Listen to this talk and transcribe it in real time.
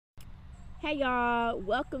Hey y'all,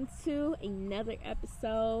 welcome to another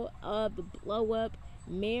episode of the Blow Up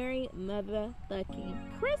Merry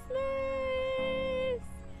Motherfucking Christmas.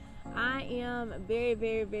 I am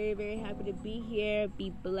very happy to be here, be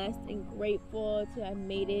blessed and grateful to have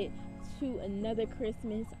made it to another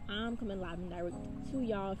Christmas. I'm coming live and direct to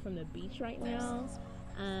y'all from the beach right now.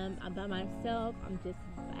 I'm by myself, I'm just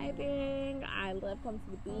vibing. I love coming to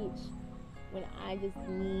the beach when I just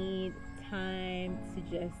need time to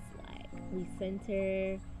just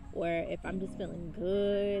recenter, or if I'm just feeling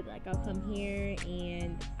good, like I'll come here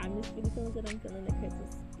and I'm just really feeling good. I'm feeling the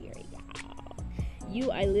Christmas spirit, y'all.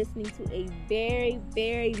 You are listening to a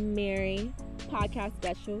very merry podcast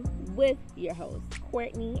special with your host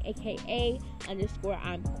Courtney, aka _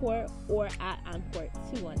 I'm Court, or at I'm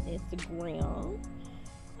Court2 on Instagram.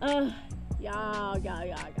 Y'all.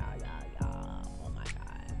 Oh my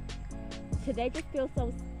god. Today just feels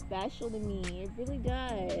so special to me. It really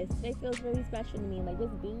does. Today feels really special to me. Like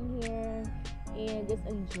just being here and just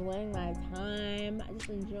enjoying my time. Just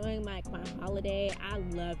enjoying my holiday. I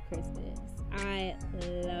love Christmas. I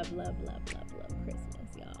love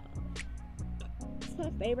Christmas, y'all. It's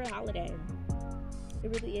my favorite holiday. It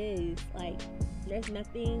really is. Like there's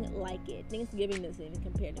nothing like it. Thanksgiving doesn't even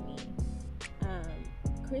compare to me.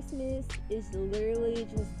 Christmas is literally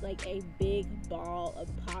just like a big ball of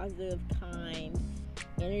positive, kind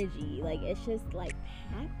energy. Like it's just like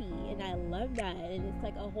happy, and I love that. And it's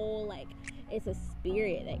like a whole, like, it's a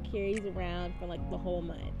spirit that carries around for like the whole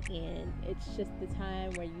month, and it's just the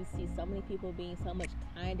time where you see so many people being so much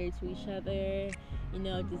kinder to each other, you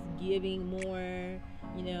know, just giving more,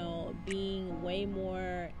 you know, being way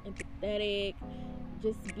more empathetic,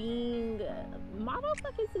 just being model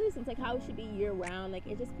fucking citizens, like how it should be year round. Like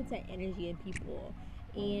it just puts that energy in people,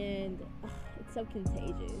 and it's so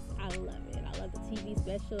contagious. I love it. I love the TV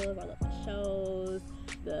specials, I love the shows,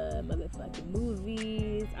 the motherfucking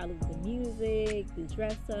movies, I love the music, the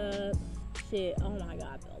dress up shit. Oh my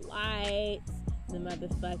god, the lights, the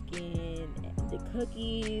motherfucking, the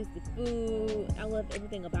cookies, the food. I love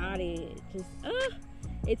everything about it. Just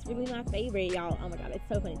it's really my favorite, y'all. Oh my god, it's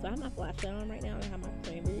so funny. So I have my flashlight on right now, and I have my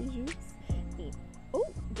cranberry juice. Oh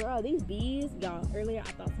girl, these bees, y'all. Earlier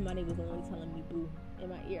I thought somebody was only telling me boo in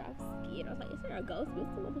my ear. I was scared. I was like, is there a ghost?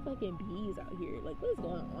 What's the motherfucking bees out here? Like, what is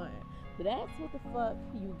going on? But that's what the fuck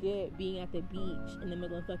you get being at the beach in the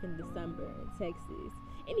middle of fucking December in Texas.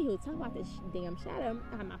 Anywho, talk about this damn shadow.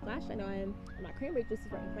 I have my flashlight on, and my cranberry juice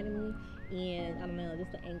is right in front of me, and I don't know,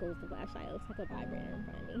 just the angle of the flashlight, it looks like a vibrator in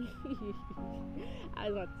front of me. I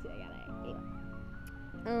was about to say, I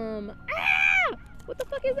gotta, what the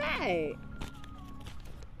fuck is that?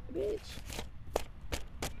 Bitch.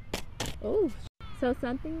 Oh. So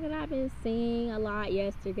something that I've been seeing a lot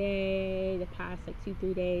yesterday, the past like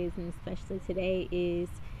 2-3 days, and especially today, is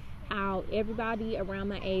how everybody around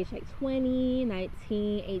my age, like 20,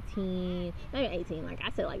 19, 18, not even 18, like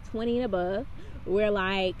I said, like 20 and above, we're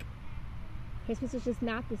like, Christmas is just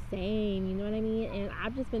not the same, you know what I mean? And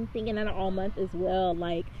I've just been thinking that all month as well.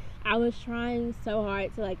 Like I was trying so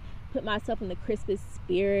hard to like put myself in the Christmas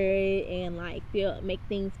spirit and like make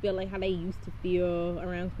things feel like how they used to feel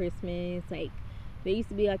around Christmas. Like there used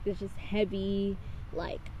to be like this just heavy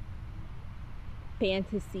like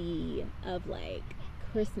fantasy of like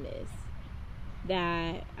Christmas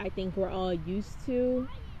that I think we're all used to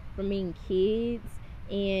from being kids,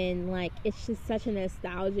 and like it's just such a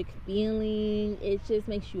nostalgic feeling. It just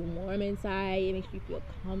makes you warm inside. It makes you feel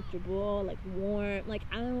comfortable, like warm. Like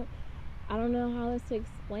I don't know how else to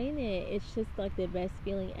explain it. It's just like the best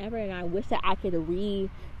feeling ever, and I wish that I could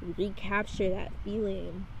recapture that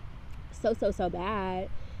feeling so bad.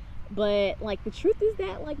 But like the truth is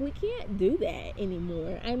that like we can't do that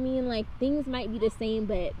anymore. I mean, like things might be the same,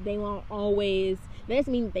 but they won't always. That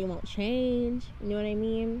doesn't mean that they won't change. You know what I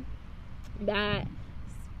mean? That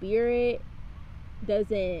spirit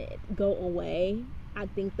doesn't go away. I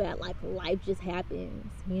think that like life just happens.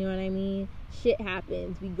 You know what I mean? Shit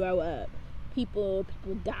happens. We grow up. People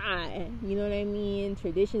die. You know what I mean?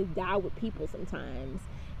 Traditions die with people sometimes.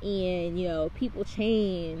 And, you know, people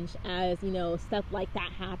change as, you know, stuff like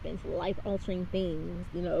that happens, life-altering things,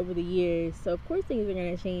 you know, over the years. So, of course, things are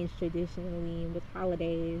going to change traditionally with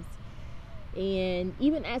holidays. And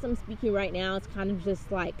even as I'm speaking right now, it's kind of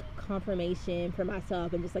just, like, confirmation for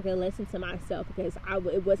myself and just, like, a lesson to myself, because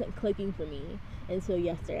it wasn't clicking for me until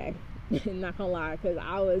yesterday. Not gonna lie, because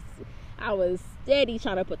I was steady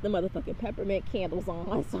trying to put the motherfucking peppermint candles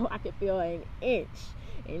on so I could feel an inch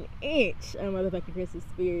of motherfucking Christmas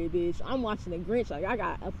spirit, bitch. I'm watching the Grinch like I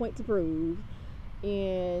got a point to prove,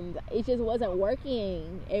 and it just wasn't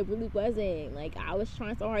working. It really wasn't. Like I was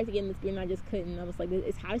trying so hard to get in the spirit, and I just couldn't. I was like,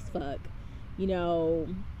 it's hot as fuck. you know,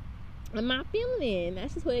 I'm not feeling it.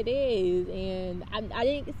 That's just what it is. And I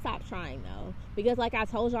didn't stop trying though, because like I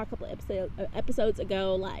told y'all a couple episodes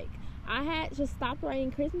ago, like I had just stopped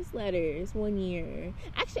writing Christmas letters one year.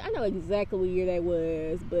 Actually, I know exactly what year that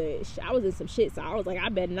was, but I was in some shit, so I was like, I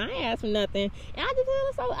better not ask for nothing. And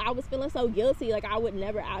I was feeling so guilty, like I would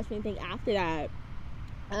never ask for anything after that.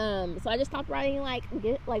 So I just stopped writing like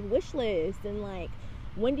wish lists and like,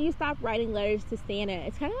 when do you stop writing letters to Santa?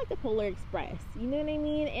 It's kind of like the Polar Express, you know what I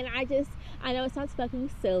mean? And I know it sounds fucking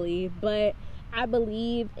silly, but I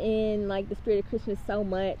believe in like the spirit of Christmas so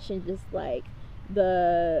much, and just like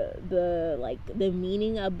the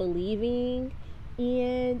meaning of believing,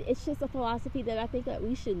 and it's just a philosophy that I think that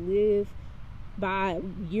we should live by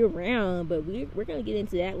year round. But we're gonna get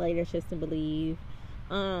into that later. Trust and believe.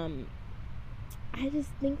 I just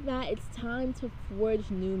think that it's time to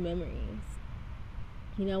forge new memories.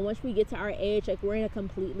 You know, once we get to our age, like we're in a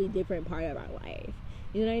completely different part of our life.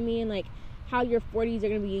 You know what I mean? Like how your 40s are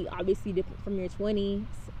going to be obviously different from your 20s.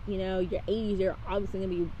 You know, your 80s are obviously going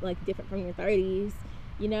to be like different from your 30s.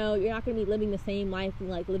 You know, you're not going to be living the same life and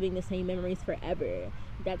like living the same memories forever.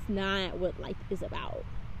 That's not what life is about.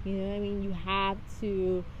 You know what I mean? You have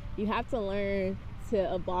to learn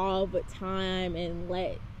to evolve with time and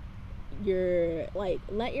let your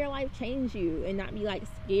life change you, and not be like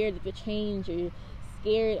scared of the change, or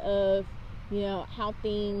scared of, you know, how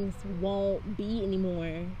things won't be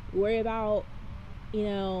anymore. Worry about, you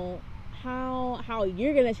know, how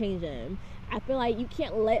you're gonna change them. I feel like you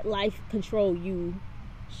can't let life control you.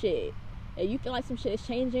 Shit, if you feel like some shit is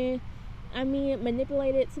changing, I mean,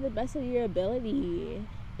 manipulate it to the best of your ability.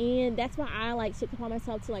 And that's why I like took upon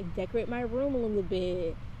myself to like decorate my room a little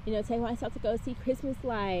bit, you know, take myself to go see Christmas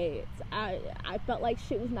lights. I felt like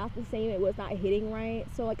shit was not the same. It was not hitting right.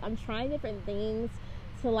 So like I'm trying different things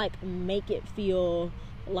to like make it feel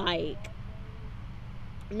like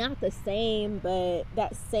not the same, but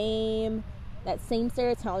that same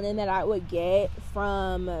serotonin that I would get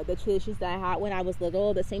from the traditions that I had when I was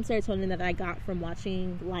little, the same serotonin that I got from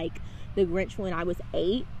watching like The Grinch when I was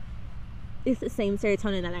 8. It's the same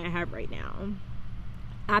serotonin that I have right now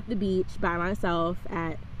at the beach by myself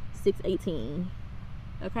at 6:18.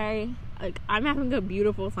 Okay, like I'm having a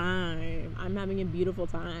beautiful time.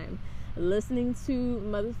 Listening to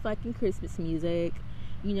motherfucking Christmas music.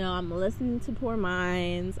 You know, I'm listening to Poor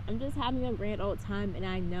Minds. I'm just having a grand old time, and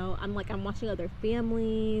I know I'm watching other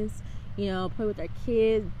families, you know, play with their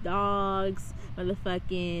kids, dogs,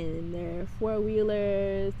 motherfucking their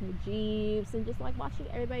 4-wheelers, their Jeeps, and just like watching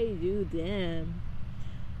everybody do them.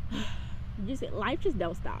 Life just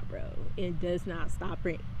don't stop, bro. It does not stop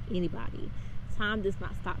for anybody. Time does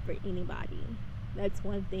not stop for anybody. That's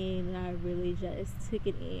one thing that I really just took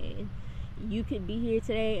it in. You could be here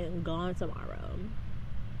today and gone tomorrow.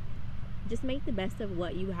 Just make the best of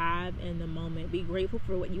what you have in the moment. Be grateful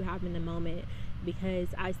for what you have in the moment, because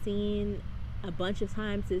I've seen a bunch of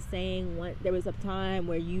times this saying, there was a time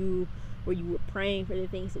where you were praying for the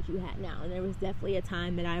things that you had now, and there was definitely a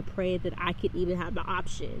time that I prayed that I could even have the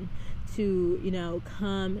option to, you know,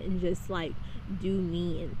 come and just like do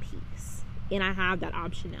me in peace, and I have that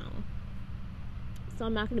option now. So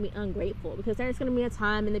I'm not going to be ungrateful, because there's going to be a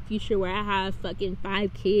time in the future where I have fucking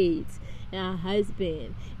 5 kids and a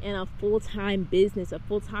husband and a full-time business, a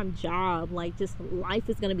full-time job. Like, just life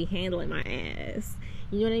is going to be handling my ass.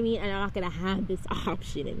 You know what I mean? And I'm not going to have this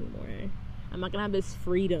option anymore. I'm not going to have this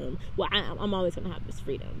freedom. Well, I'm always going to have this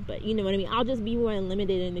freedom, but you know what I mean? I'll just be more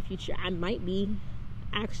unlimited in the future. I might be.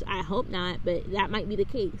 Actually, I hope not, but that might be the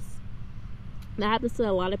case. That happens to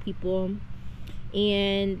a lot of people.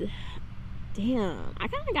 And damn, I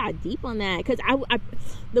kind of got deep on that, because I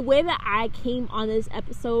the way that I came on this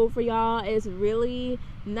episode for y'all is really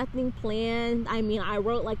nothing planned. I mean, I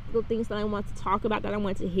wrote like little things that I want to talk about, that I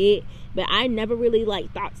want to hit, but I never really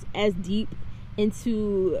like thought as deep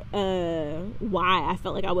into why I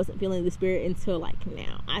felt like I wasn't feeling the spirit until like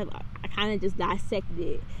now. I kind of just dissected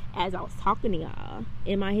it as I was talking to y'all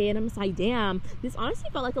in my head. I'm just like, damn, this honestly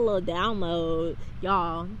felt like a little download,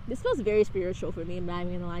 y'all. This feels very spiritual for me. I'm not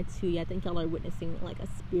even gonna lie to you. I think y'all are witnessing like a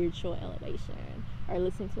spiritual elevation, or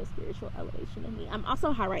listening to a spiritual elevation of me. I'm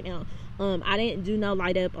also high right now. I didn't do no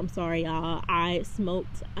light up. I'm sorry, y'all. I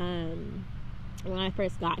smoked when I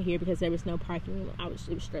first got here, because there was no parking.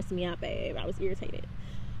 It was stressing me out, babe. I was irritated.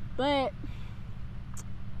 But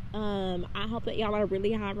I hope that y'all are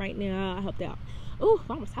really high right now. I hope that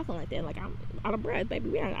I was talking like that, like I'm out of breath,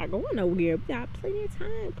 baby. We are not going nowhere. We got plenty of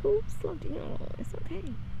time. Poop, slow down. It's okay.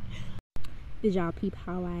 Did y'all peep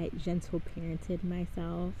how I gentle parented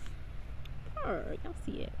myself? Y'all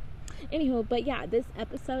see it. Anywho, but yeah, this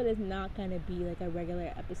episode is not gonna be like a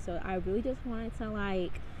regular episode. I really just wanted to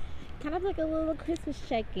like kind of like a little Christmas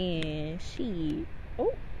check-in.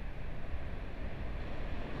 Oh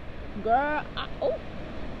girl, oh,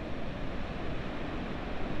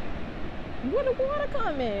 where the water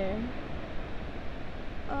coming?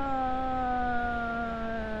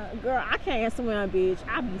 Girl, I can't swim on a beach.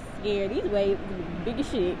 I be scared. These waves is big as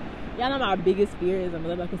shit. Y'all know my biggest fear is a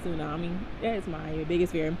motherfucking tsunami. That's my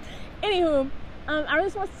biggest fear. Anywho, I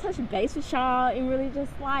just want to touch base with y'all and really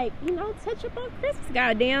just like, you know, touch up on Christmas.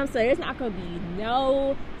 Goddamn. So there's not gonna be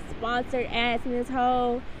no sponsored ads in this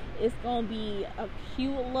whole. It's gonna be a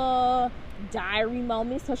cute little diary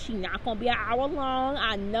moment. So she not gonna be an hour long.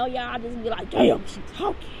 I know y'all just be like, damn, she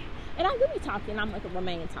talking. And I will be talking. I'm like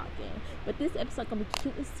remain talking. But this episode gonna be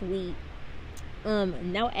cute and sweet.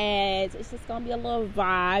 No ads. It's just gonna be a little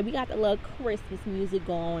vibe. We got the little Christmas music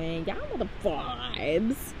going. Y'all know the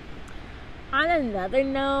vibes. On another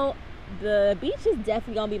note, the beach is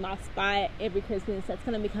definitely gonna be my spot every Christmas. That's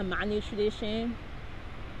gonna become my new tradition.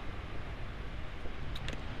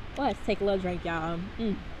 Well, let's take a little drink, y'all.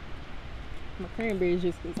 My cranberry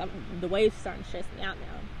juice, because the waves starting to stress me out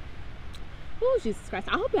now. Oh, Jesus Christ.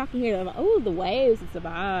 I hope y'all can hear them. Oh, the waves. It's a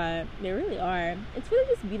vibe. They really are. It's really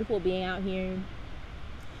just beautiful being out here.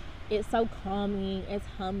 It's so calming. It's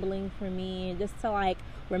humbling for me. Just to, like,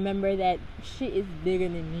 remember that shit is bigger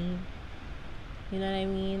than me. You know what I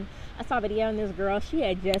mean? I saw a video on this girl. She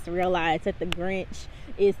had just realized that the Grinch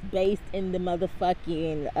is based in the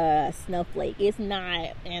motherfucking snowflake. It's not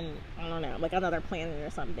in, I don't know, like another planet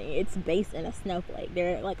or something. It's based in a snowflake.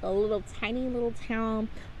 They're like a little tiny little town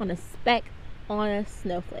on a speck on a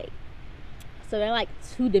snowflake. So they're like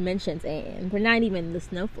 2 dimensions in. They're not even the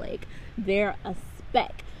snowflake. They're a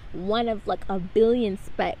speck. One of like a billion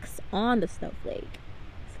specks on the snowflake.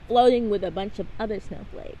 Floating with a bunch of other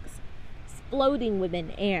snowflakes. Floating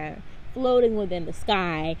within air. Floating within the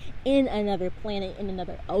sky. In another planet. In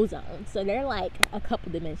another ozone. So they're like a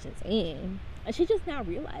couple dimensions in. And she just now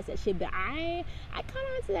realized that shit. But I caught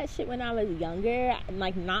on to that shit when I was younger.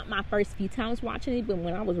 Like, not my first few times watching it, but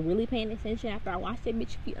when I was really paying attention after I watched that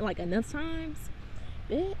bitch like enough times,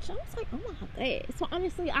 bitch, I was like, oh my god. So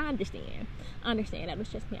honestly, I understand that was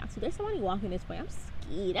just me out. So there's somebody walking this way. I'm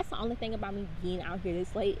scared. That's the only thing about me being out here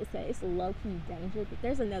this late, is that it's low-key danger. But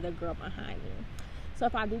there's another girl behind me. So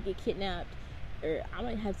if I do get kidnapped, or I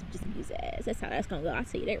might have to just use ass. That's how that's gonna go. I'll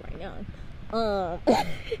tell you that right now.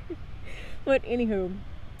 But anywho,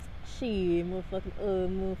 she motherfucking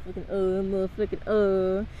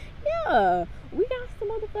yeah, we got to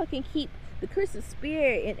motherfucking keep the Christmas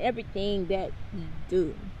spirit in everything that we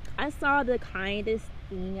do. I saw the kindest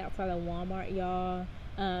thing outside of Walmart, y'all.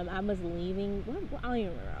 I was leaving. I don't even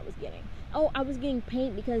remember what I was getting. Oh, I was getting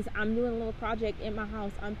paint because I'm doing a little project in my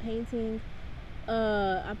house. I'm painting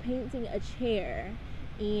a chair,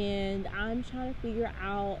 and I'm trying to figure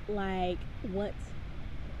out like what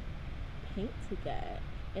paint to get,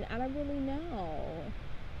 and I don't really know.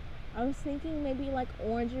 I was thinking maybe like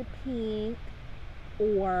orange or pink,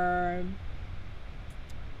 or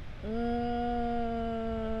I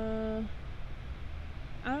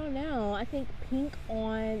don't know. I think pink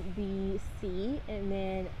on the seat and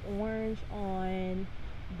then orange on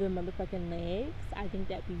the motherfucking legs. I think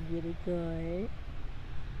that'd be really good.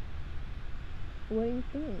 What do you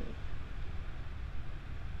think?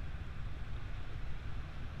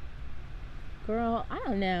 Girl, I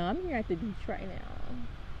don't know. I'm here at the beach right now.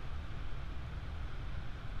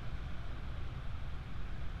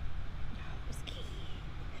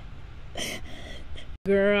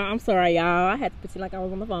 Girl, I'm sorry, y'all. I had to pretend like I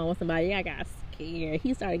was on the phone with somebody. I got scared.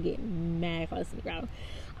 He started getting mad close to the ground.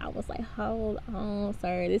 I was like, hold on,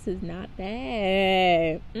 sir. This is not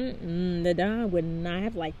that. The dog would not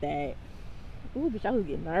have like that. Ooh, bitch, I was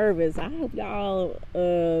getting nervous. I hope y'all,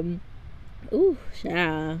 ooh,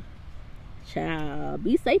 child,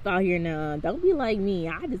 be safe out here now. Don't be like me.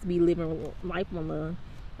 I just be living life on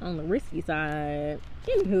the risky side.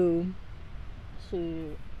 Anywho,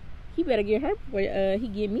 shoot, he better get hurt before he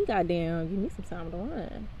get me. Goddamn, give me some time to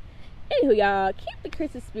run. Anywho, y'all, keep the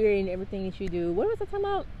Christmas spirit in everything that you do. What was I talking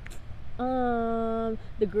about?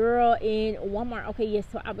 The girl in Walmart. Okay, yes.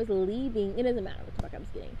 So I was leaving. It doesn't matter what the fuck I was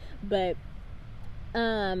getting, but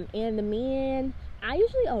and the man. I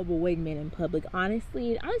usually avoid men in public.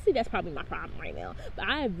 Honestly, that's probably my problem right now. But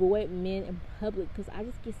I avoid men in public because I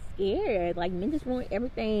just get scared. Like, men just ruin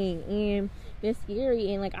everything, and they're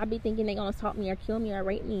scary. And like, I be thinking they gonna assault me or kill me or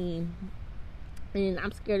rape me, and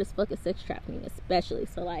I'm scared as fuck of sex trafficking, especially.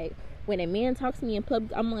 So like, when a man talks to me in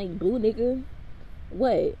public, I'm like, boo, nigga,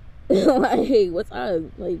 what? Like, what's up?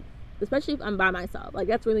 Like, especially if I'm by myself. Like,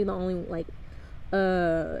 that's really the only like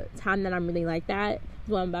time that I'm really like that is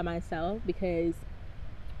when I'm by myself, because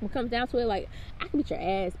when it comes down to it, like, I can beat your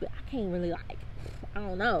ass, but I can't really, like, I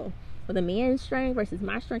don't know, with a man's strength versus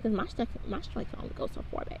my strength, because my strength can only go so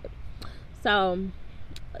far, babe. So,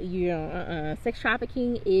 sex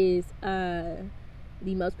trafficking is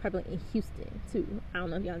the most prevalent in Houston too. I don't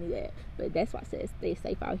know if y'all knew that, but that's why I said stay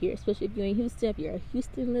safe out here, especially if you're in Houston. If you're a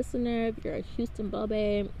Houston listener, if you're a Houston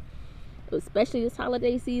babe, especially this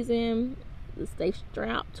holiday season, stay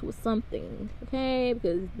strapped with something, okay?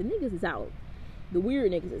 Because the niggas is out. The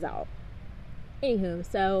weird niggas is out. Anywho,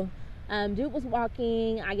 so dude was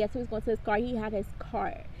walking. I guess he was going to his car. He had his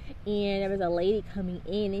cart, and there was a lady coming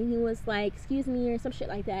in, and he was like, "Excuse me," or some shit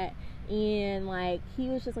like that. And like, he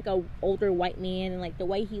was just like a older white man, and like the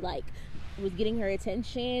way he like was getting her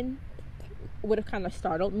attention would have kind of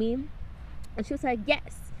startled me. And she was like,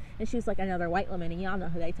 "Yes," and she was like another white woman, and y'all know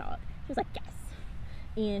who they talk. She was like, "Yes,"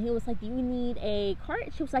 and he was like, "Do you need a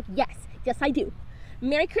cart?" She was like, "Yes, I do.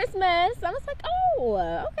 Merry Christmas." I was like,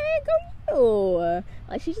 "Oh, okay, go you."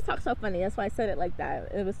 Like, she just talks so funny. That's why I said it like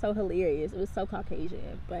that. It was so hilarious. It was so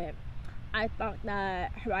Caucasian. But I thought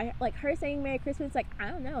that her saying Merry Christmas, like, I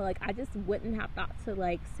don't know, like, I just wouldn't have thought to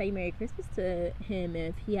like say Merry Christmas to him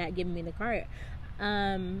if he had given me the cart.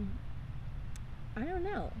 I don't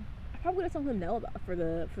know. I probably would have told him no about for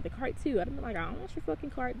the cart too. I'd have been like, "I don't want your fucking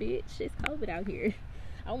cart, bitch. It's COVID out here."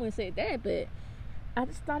 I wouldn't say that, but I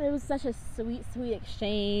just thought it was such a sweet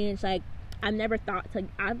exchange. Like, I've never thought to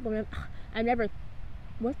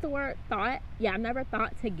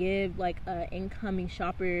give like a incoming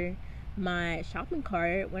shopper my shopping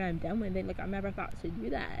cart when I'm done with it. Like, I've never thought to do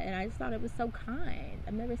that, and I just thought it was so kind.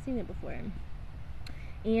 I've never seen it before,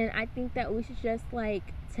 and I think that we should just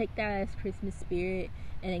like take that as Christmas spirit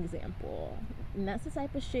and example, and that's the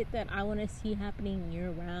type of shit that I want to see happening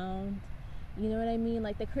year round. You know what I mean?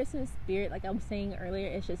 Like, the Christmas spirit, like I was saying earlier,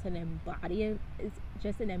 it's just an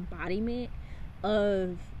embodiment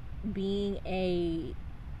of being a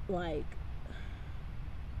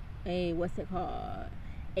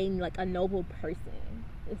noble person.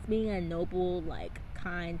 It's being a noble, like,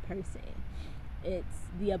 kind person. It's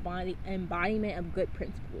the embodiment of good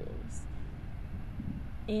principles.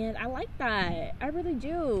 And I like that. I really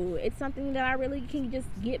do. It's something that I really can just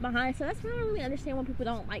get behind. So that's why I don't really understand why people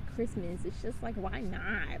don't like Christmas. It's just like, why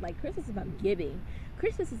not? Like, Christmas is about giving.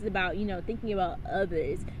 Christmas is about, thinking about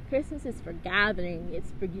others. Christmas is for gathering.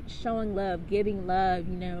 It's for showing love, giving love,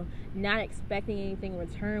 not expecting anything in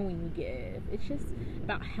return when you give. It's just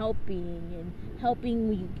about helping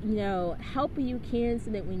helping you can,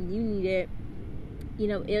 so that when you need it,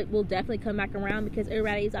 it will definitely come back around, because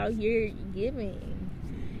everybody's out here giving.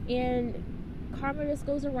 And karma just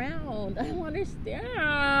goes around. I don't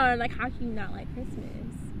understand. Like, how can you not like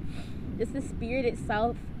Christmas? Just the spirit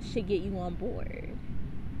itself should get you on board.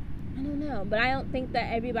 I don't know, but I don't think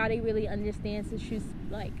that everybody really understands the true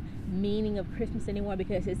like meaning of Christmas anymore,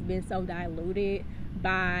 because it's been so diluted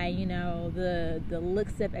by the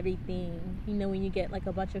looks of everything. When you get like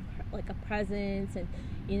a bunch of like a presents and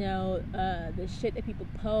the shit that people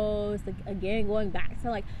post, like, again, going back to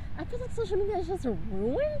like, I feel like social media has just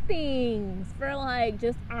ruined things for like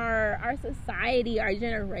just our society, our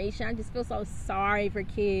generation. I just feel so sorry for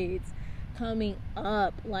kids coming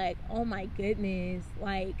up. Like, oh my goodness,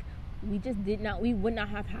 like, we would not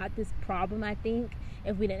have had this problem, I think,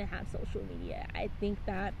 if we didn't have social media. I think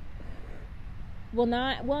that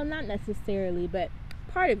not necessarily, but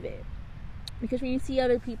part of it. Because when you see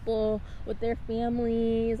other people with their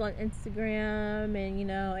families on Instagram and,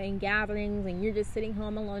 in gatherings, and you're just sitting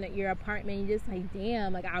home alone at your apartment, you're just like,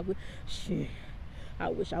 damn, like, I wish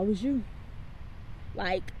I was you.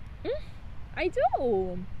 Like, I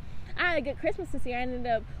do. I had a good Christmas this year. I ended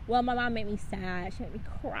up, my mom made me sad. She made me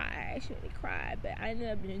cry, but I ended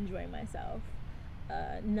up enjoying myself.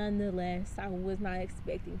 Nonetheless, I was not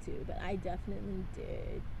expecting to, but I definitely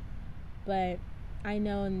did. But I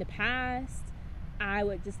know in the past, I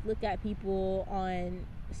would just look at people on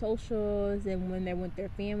socials, and when they're with their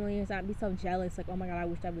families, I'd be so jealous. Like, oh my god, I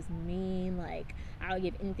wish that was me. Like, I would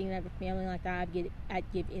give anything to have a family like that. I'd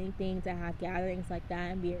give anything to have gatherings like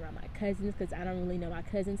that and be around my cousins, because I don't really know my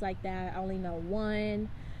cousins like that. I only know one.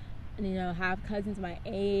 And, have cousins my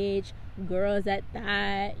age, girls at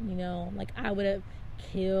that. Like, I would have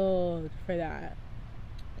killed for that.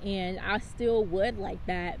 And I still would like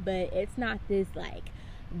that, but it's not this like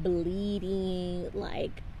bleeding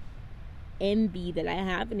like envy that I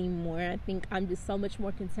have anymore. I think I'm just so much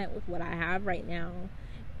more content with what I have right now,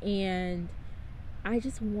 and I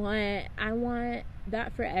want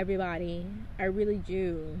that for everybody. I really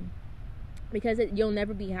do. because you'll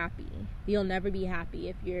never be happy. You'll never be happy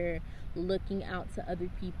if you're looking out to other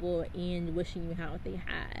people and wishing you had what they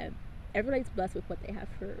have. Everybody's blessed with what they have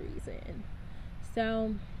for a reason.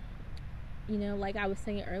 So, you know, like I was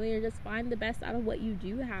saying earlier, just find the best out of what you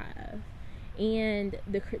do have. And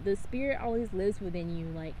the spirit always lives within you.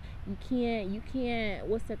 Like, you can't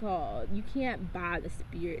what's it called, you can't buy the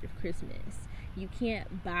spirit of Christmas. You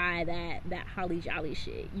can't buy that holly jolly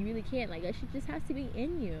shit. You really can't. Like, that shit just has to be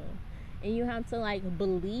in you, and you have to like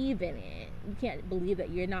believe in it. You can't believe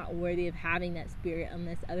that you're not worthy of having that spirit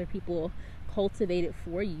unless other people cultivate it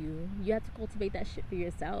for you. You have to cultivate that shit for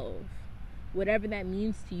yourself, whatever that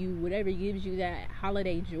means to you, whatever gives you that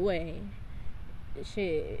holiday joy.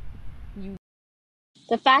 Shit, you.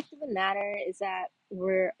 The fact of the matter is that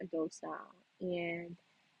we're adults now, and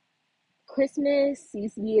Christmas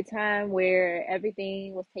used to be a time where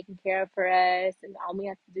everything was taken care of for us, and all we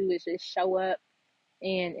have to do is just show up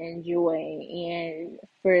and enjoy. And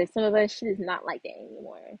for some of us, shit is not like that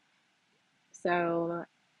anymore. So,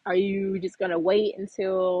 are you just gonna wait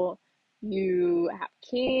until you have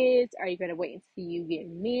kids? Are you gonna wait until you get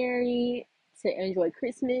married to enjoy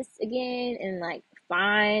Christmas again and like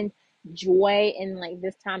find joy in like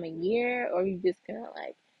this time of year? Or are you just gonna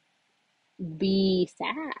like be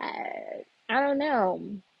sad? I don't know.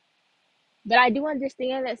 But I do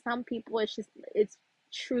understand that some people, it's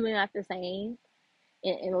truly not the same.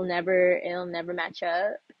 It'll never match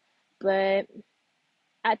up. But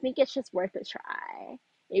I think it's just worth a try.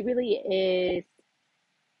 It really is.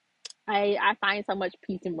 I find so much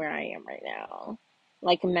peace in where I am right now,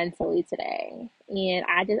 like mentally today. And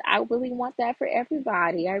I really want that for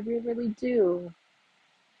everybody. I really, really do.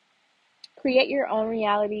 Create your own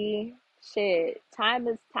reality. Shit. Time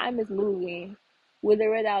is moving with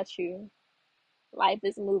or without you. Life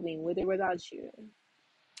is moving with or without you.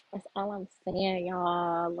 That's all I'm saying,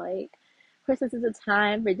 y'all. Like, Christmas is a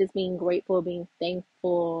time for just being grateful, being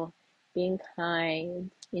thankful, being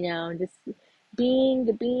kind, you know, just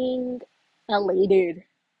being elated.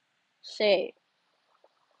 Shit.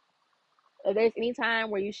 If there's any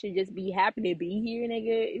time where you should just be happy to be here,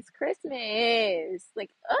 nigga, it's Christmas. Like,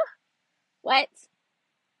 what?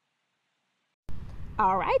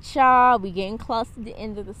 All right, y'all. We getting close to the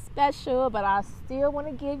end of the special, but I still want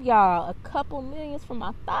to give y'all a couple millions for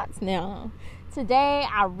my thoughts now. Today,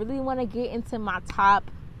 I really want to get into my top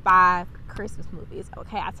 5 Christmas movies.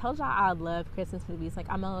 Okay, I told y'all I love Christmas movies. Like,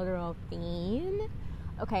 I'm a literal fiend.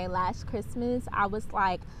 Okay, last Christmas, I was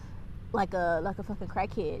like a fucking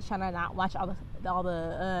crackhead trying to not watch all the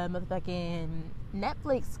motherfucking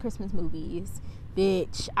Netflix Christmas movies.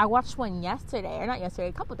 Bitch, I watched one a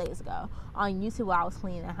couple days ago on YouTube while I was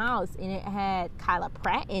cleaning the house, and it had Kyla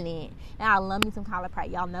Pratt in it, and I love me some Kyla Pratt.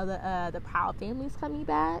 Y'all know the Proud Family's coming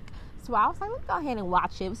back, so I was like, let's go ahead and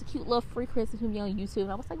watch it. It was a cute little free Christmas movie on YouTube,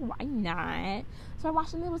 and I was like, why not? So I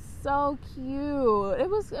watched it, and it was so cute. It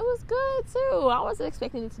was good too. I wasn't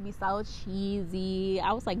expecting it to be so cheesy.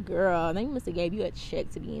 I was like, girl, they must have gave you a check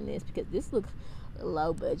to be in this, because this looks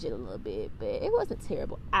low budget a little bit, but it wasn't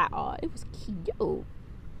terrible at all. It was cute.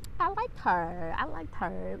 I liked her. It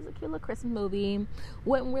was a cute little Christmas movie.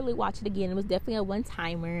 Wouldn't really watch it again. It was definitely a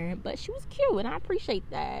one-timer, but she was cute, and I appreciate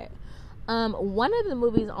that. One of the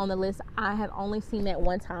movies on the list I had only seen that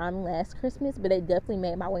one time last Christmas, but it definitely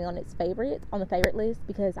made my way on the favorite list,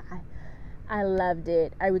 because I loved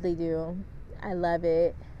it. I really do. I love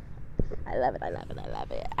it. I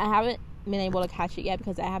haven't been able to catch it yet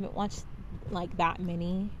because I haven't watched like that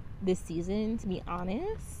many this season, to be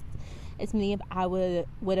honest. As many as I would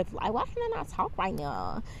have. Why can I not talk right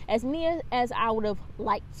now? As many as I would have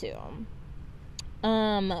liked to. But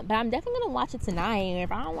I'm definitely gonna watch it tonight.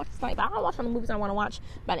 If I don't watch all the movies I want to watch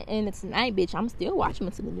by the end of tonight, bitch, I'm still watching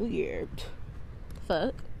until the new year.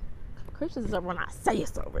 Fuck. Christmas is over when I say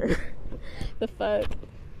it's over. The fuck.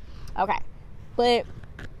 Okay, but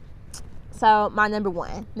so my number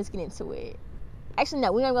 1. Let's get into it. Actually,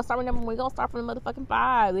 no, we're not gonna start with number 1. We're gonna start from the motherfucking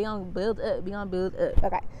 5. We're gonna build up.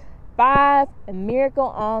 Okay. 5, A Miracle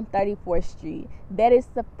on 34th Street. That is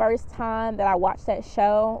the first time that I watched that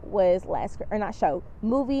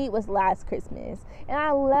movie was last Christmas. And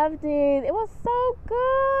I loved it. It was so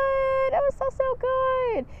good. It was so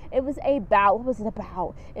good. It was what was it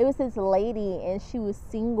about? It was this lady, and she was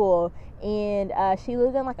single, and she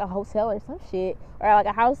lived in like a hotel or some shit, or like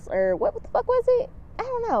a house, or what the fuck was it? I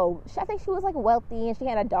don't know. I think she was like wealthy, and she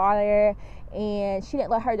had a daughter, and she didn't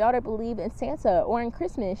let her daughter believe in Santa or in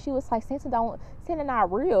Christmas. She was like, Santa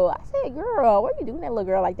not real. I said, girl, what are you doing that little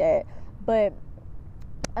girl like that? But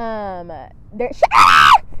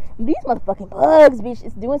These motherfucking bugs, bitch,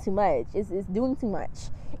 it's doing too much. It's doing too much.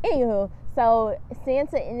 Anywho, so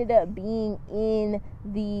Santa ended up being in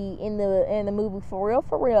the movie for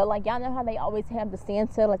real. Like, y'all know how they always have the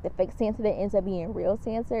Santa, like the fake Santa that ends up being real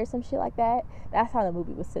Santa or some shit like that. That's how the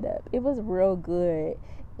movie was set up. It was real good.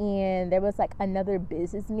 And there was like another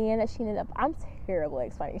businessman that she ended up. I'm terrible at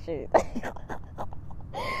explaining shit.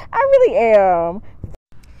 I really am.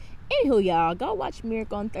 Anywho, y'all, go watch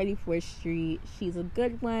Miracle on 34th Street. She's a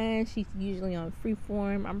good one. She's usually on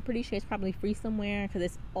Freeform. I'm pretty sure it's probably free somewhere because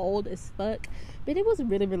it's old as fuck. But it was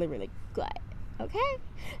really, really, really good. Okay?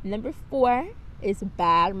 Number 4 is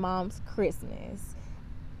Bad Moms Christmas.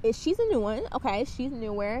 She's a new one. Okay, she's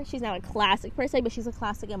newer. She's not a classic per se, but she's a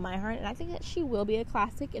classic in my heart. And I think that she will be a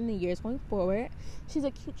classic in the years going forward. She's a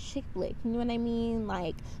cute chick flick. You know what I mean?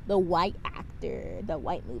 Like the white actor, the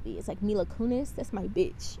white movie. It's like Mila Kunis. That's my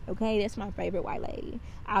bitch. Okay, that's my favorite white lady.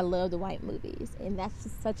 I love the white movies. And that's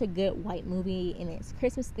just such a good white movie. And it's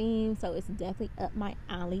Christmas themed, so it's definitely up my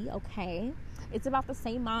alley. Okay. It's about the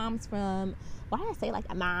same moms from, why did I say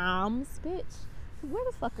like moms, bitch? Where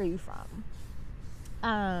the fuck are you from?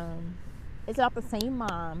 It's about the same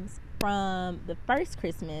moms from the first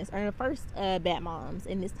Christmas, or the first Bad Moms,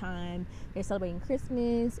 and this time they're celebrating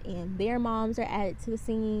Christmas and their moms are added to the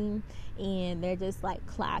scene, and they're just like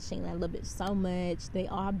clashing. I love it so much. They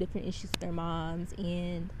all have different issues with their moms,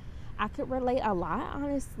 and I could relate a lot,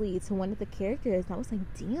 honestly, to one of the characters. And I was like,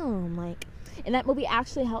 damn, like, and that movie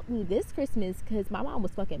actually helped me this Christmas because my mom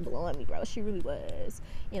was fucking blowing me, bro. She really was.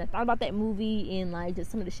 And I thought about that movie and like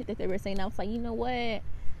just some of the shit that they were saying. I was like, you know what?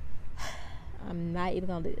 I'm not even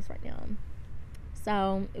gonna do this right now.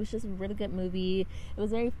 So it was just a really good movie. It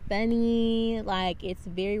was very funny. Like, it's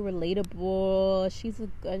very relatable. She's a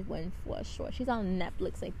good one for sure. She's on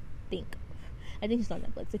Netflix, I think. She's on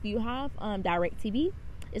Netflix. If you have DirecTV,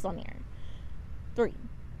 it's on there. 3.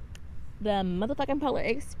 The motherfucking Polar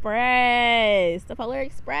Express. The Polar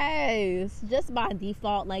Express. Just by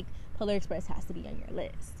default, like, Polar Express has to be on your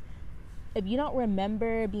list. If you don't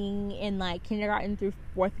remember being in like kindergarten through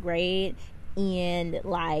 4th grade and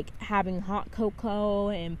like having hot cocoa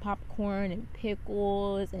and popcorn and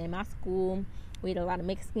pickles, and in my school we had a lot of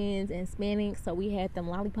Mexicans and Hispanics, so we had them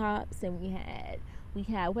lollipops, and we had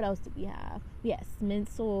what else did we have? We had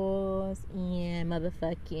Sminsels and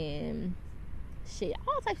motherfucking shit,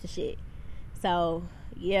 all types of shit. So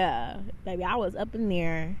yeah, baby, I was up in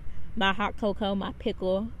there. My hot cocoa, my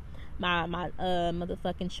pickle, my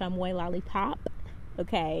motherfucking chamoy lollipop,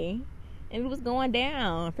 okay, and it was going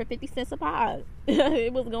down for 50 cents a pop.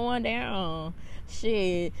 It was going down.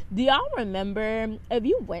 Shit, do y'all remember, if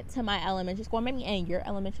you went to my elementary school, maybe in your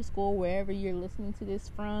elementary school, wherever you're listening to this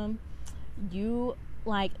from, you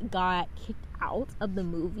like got kicked out of the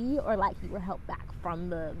movie, or like you were held back from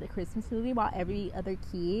the Christmas movie while every other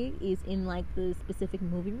kid is in like the specific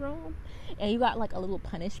movie room, and you got like a little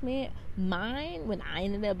punishment. Mine, when I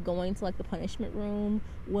ended up going to like the punishment room,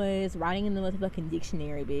 was writing in the motherfucking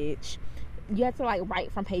dictionary, bitch. You had to like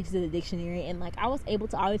write from pages of the dictionary, and like I was able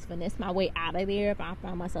to always finesse my way out of there if I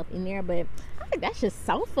found myself in there, but I think that's just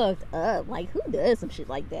so fucked up. Like, who does some shit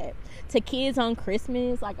like that to kids on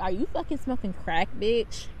Christmas? Like, are you fucking smoking crack,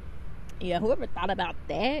 bitch? Yeah, whoever thought about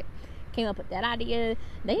that, came up with that idea,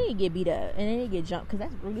 they didn't get beat up and they didn't get jumped, because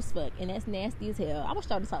that's rude as fuck and that's nasty as hell. I was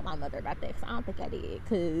trying to talk to my mother about that, because I don't think I did,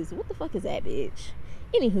 because what the fuck is that, bitch?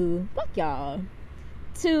 Anywho, fuck y'all.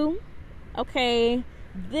 2, okay,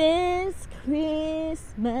 this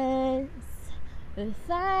Christmas the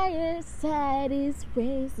fireside is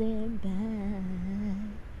raising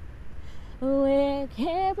by, we're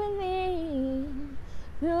caroling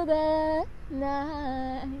through the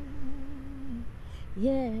night.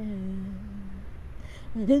 Yeah.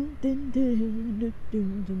 Dun, dun, dun, dun,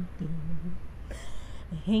 dun, dun, dun.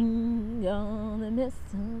 Hang on the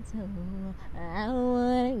mistletoe, I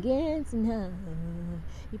wanna get to know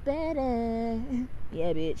you better.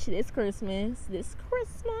 Yeah, bitch, this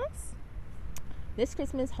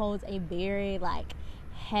Christmas holds a very like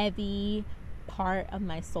heavy part of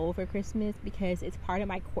my soul for Christmas, because it's part of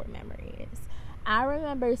my core memories. I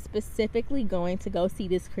remember specifically going to go see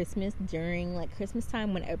this Christmas during like Christmas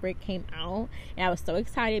time whenever it came out, and I was so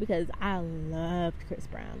excited because I loved Chris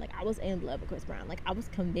Brown. Like, I was in love with Chris Brown. Like, I was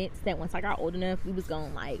convinced that once I got old enough, we was gonna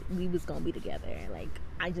be together. Like,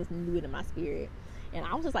 I just knew it in my spirit. And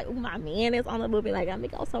I was just like, oh, my man is on the movie. Like, I'm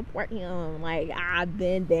gonna go support him. Like, I've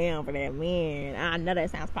been down for that man. I know that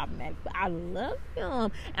sounds problematic, but I love him.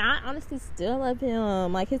 And I honestly still love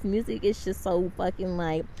him. Like, his music is just so fucking,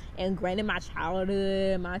 like, ingrained in my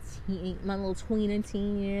childhood, my little tween and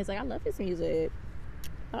teen years. Like, I love his music.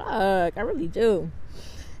 Fuck, I really do.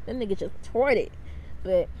 That nigga just toured it.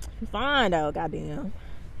 But fine though, goddamn.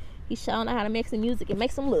 He showing how to make some music and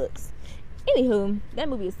make some looks. Anywho, that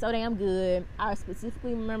movie is so damn good. I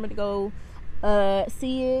specifically remember to go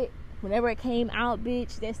see it whenever it came out,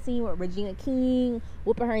 bitch. That scene with Regina King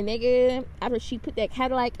whooping her nigga after she put that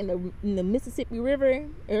Cadillac in the Mississippi River,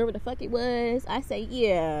 or wherever the fuck it was. I say,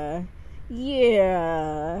 yeah,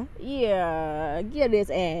 get his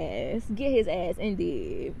ass,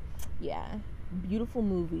 indeed. Yeah, beautiful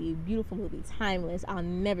movie, timeless. I'll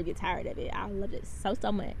never get tired of it. I love it so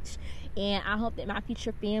much, and I hope that my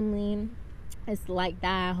future family is like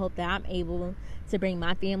that. I hope that I'm able to bring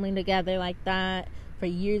my family together like that for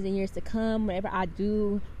years and years to come. Whenever I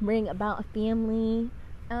do bring about a family,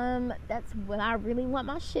 that's what I really want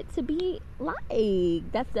my shit to be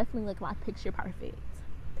like. That's definitely like my picture perfect.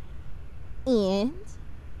 And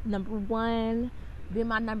number one, The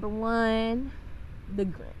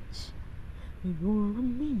Grinch. You're a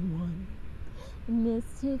mean one,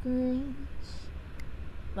 Mr. Grinch.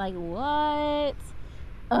 Like, what?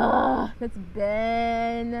 That's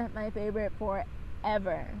been my favorite forever. I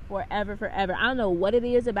don't know what it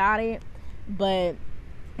is about it, but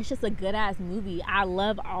it's just a good ass movie. I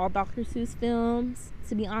love all Dr. Seuss films,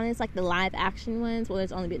 to be honest, like the live action ones. Well,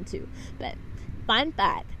 there's only been 2, but fun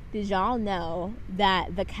fact, did y'all know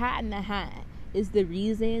that The Cat in the Hat is the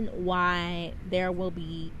reason why there will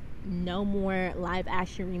be no more live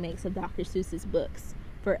action remakes of Dr. Seuss's books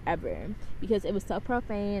forever? Because it was so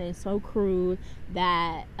profane and so crude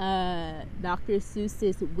that Dr.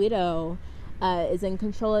 Seuss's widow is in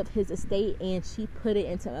control of his estate, and she put it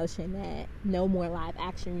into motion that no more live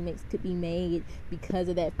action remakes could be made because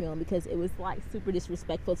of that film, because it was like super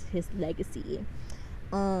disrespectful to his legacy,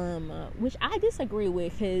 which I disagree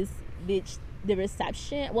with, because bitch, the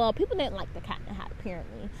reception, well, people didn't like The Cat in the Hat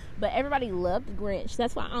apparently, but everybody loved The Grinch.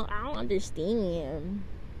 That's why I don't understand.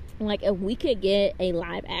 Like, if we could get a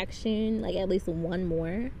live action, like at least one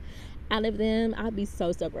more out of them, I'd be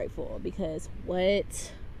so grateful. Because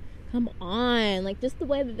what? Come on. Like, just the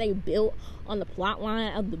way that they built on the plot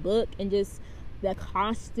line of the book, and just the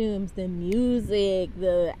costumes, the music,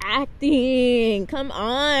 the acting. Come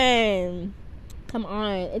on.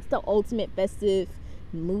 It's the ultimate festive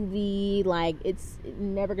movie. Like, it's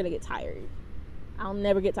never gonna get tired. I'll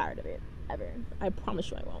never get tired of it, ever. I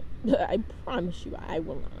promise you I won't. I promise you I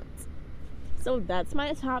will not. So that's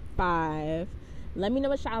my top 5. Let me know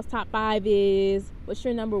what y'all's top 5 is. What's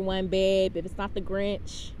your number 1, babe? If it's not The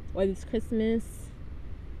Grinch or This Christmas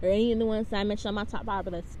or any of the ones that I mentioned on my top 5,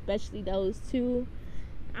 but especially those 2,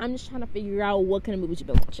 I'm just trying to figure out what kind of movies you've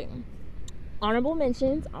been watching. Honorable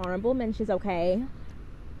mentions, okay.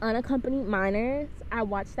 Unaccompanied Minors. I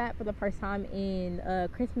watched that for the first time in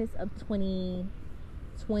Christmas of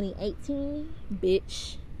 2018.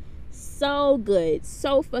 Bitch. So good.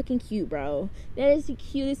 So fucking cute, bro. That is the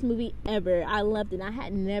cutest movie ever. I loved it. I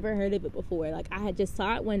had never heard of it before. Like, I had just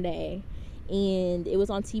saw it one day, and it was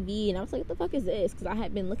on TV, and I was like, what the fuck is this? Because I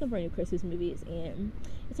had been looking for new Christmas movies, and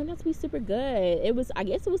it turned out to be super good. I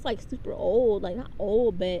guess it was like super old. Like, not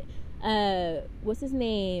old, but what's his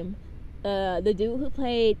name? The dude who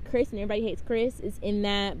played Chris and Everybody Hates Chris is in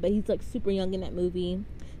that, but he's like super young in that movie.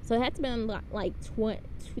 So it had to be on like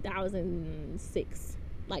 2006,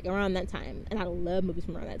 like around that time. And I love movies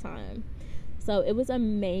from around that time. So it was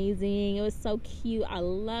amazing. It was so cute. I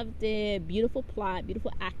loved it. Beautiful plot,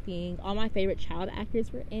 beautiful acting. All my favorite child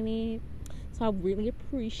actors were in it. So I really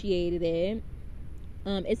appreciated it.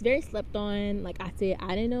 It's very slept on. Like I said,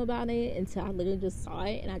 I didn't know about it until I literally just saw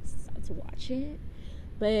it, and I decided to watch it.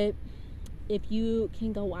 But if you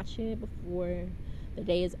can go watch it before the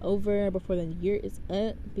day is over, before the year is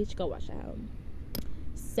up, bitch, go watch it out.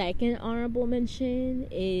 Second honorable mention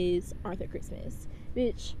is Arthur Christmas.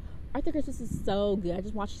 Bitch, Arthur Christmas is so good. I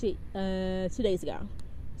just watched it 2 days ago.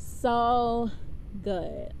 So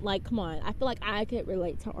good. Like, come on. I feel like I could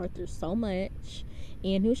relate to Arthur so much.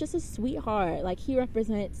 And he was just a sweetheart. Like, he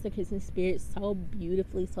represents the Christmas spirit so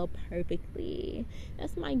beautifully, so perfectly.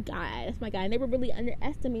 That's my guy. And they were really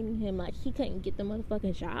underestimating him. Like, he couldn't get the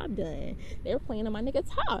motherfucking job done. They were playing on my nigga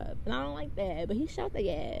top. And I don't like that. But he shot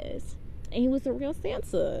their ass. And he was a real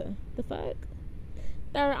Santa. The fuck?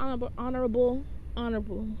 Third honorable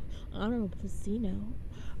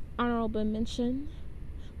mention.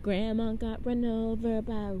 Grandma got run over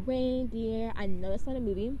by a reindeer. I know that's not a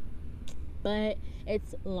movie, but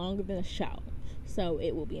it's longer than a show, so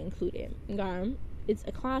it will be included. Okay? It's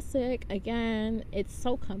a classic. Again, it's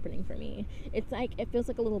so comforting for me. It's like, it feels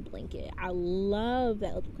like a little blanket. I love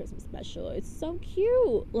that little Christmas special. It's so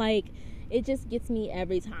cute. Like, it just gets me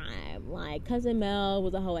every time. Like, Cousin Mel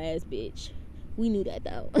was a whole ass bitch. We knew that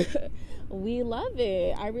though. We love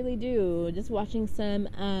it. I really do. Just watching some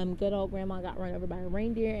good old grandma got run over by a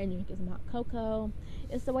reindeer and drinking some hot cocoa.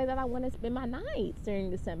 It's the way that I want to spend my nights during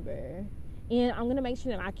December. And I'm going to make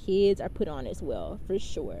sure that my kids are put on as well. For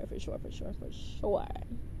sure.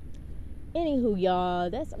 Anywho, y'all,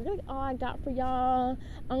 that's really all I got for y'all.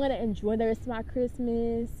 I'm going to enjoy the rest of my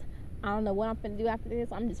Christmas. I don't know what I'm going to do after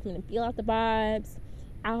this. I'm just going to feel out the vibes.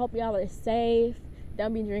 I hope y'all are safe.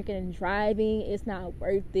 Don't be drinking and driving. It's not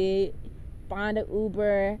worth it. Find an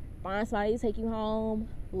Uber. Find somebody to take you home.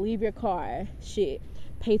 Leave your car. Shit.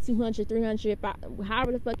 Pay $200, $300,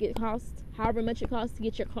 however the fuck it costs. However much it costs to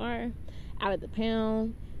get your car out of the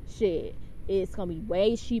pound. Shit. It's going to be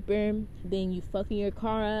way cheaper than you fucking your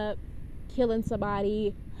car up, killing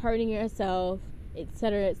somebody, hurting yourself,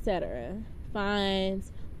 etc., etc.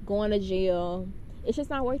 Fines, going to jail. It's just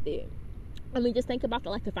not worth it. I mean, just think about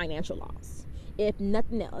the financial loss. If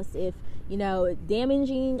nothing else, if,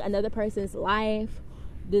 damaging another person's life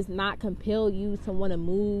does not compel you to want to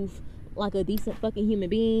move like a decent fucking human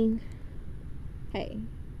being, hey,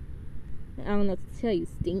 I don't know what to tell you,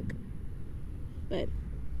 stink. But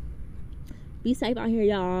be safe out here,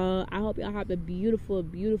 y'all. I hope y'all have a beautiful,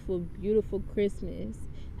 beautiful, beautiful Christmas.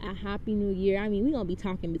 A happy new year. I mean, we're going to be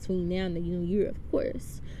talking between now and the new year, of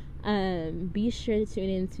course. Be sure to tune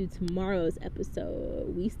into tomorrow's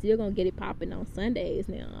episode. We still gonna get it popping on Sundays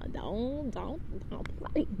now. Don't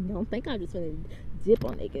think I'm just gonna dip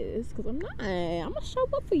on niggas, because I'm not. I'm gonna show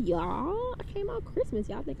up for y'all. I came out Christmas.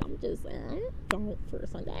 Y'all think I'm just don't for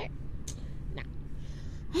Sunday? Nah.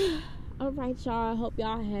 All right, y'all. I hope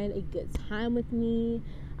y'all had a good time with me.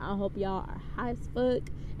 I hope y'all are high as fuck,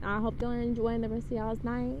 and I hope y'all are enjoying the rest of y'all's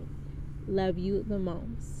night. Love you the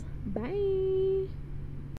most. Bye.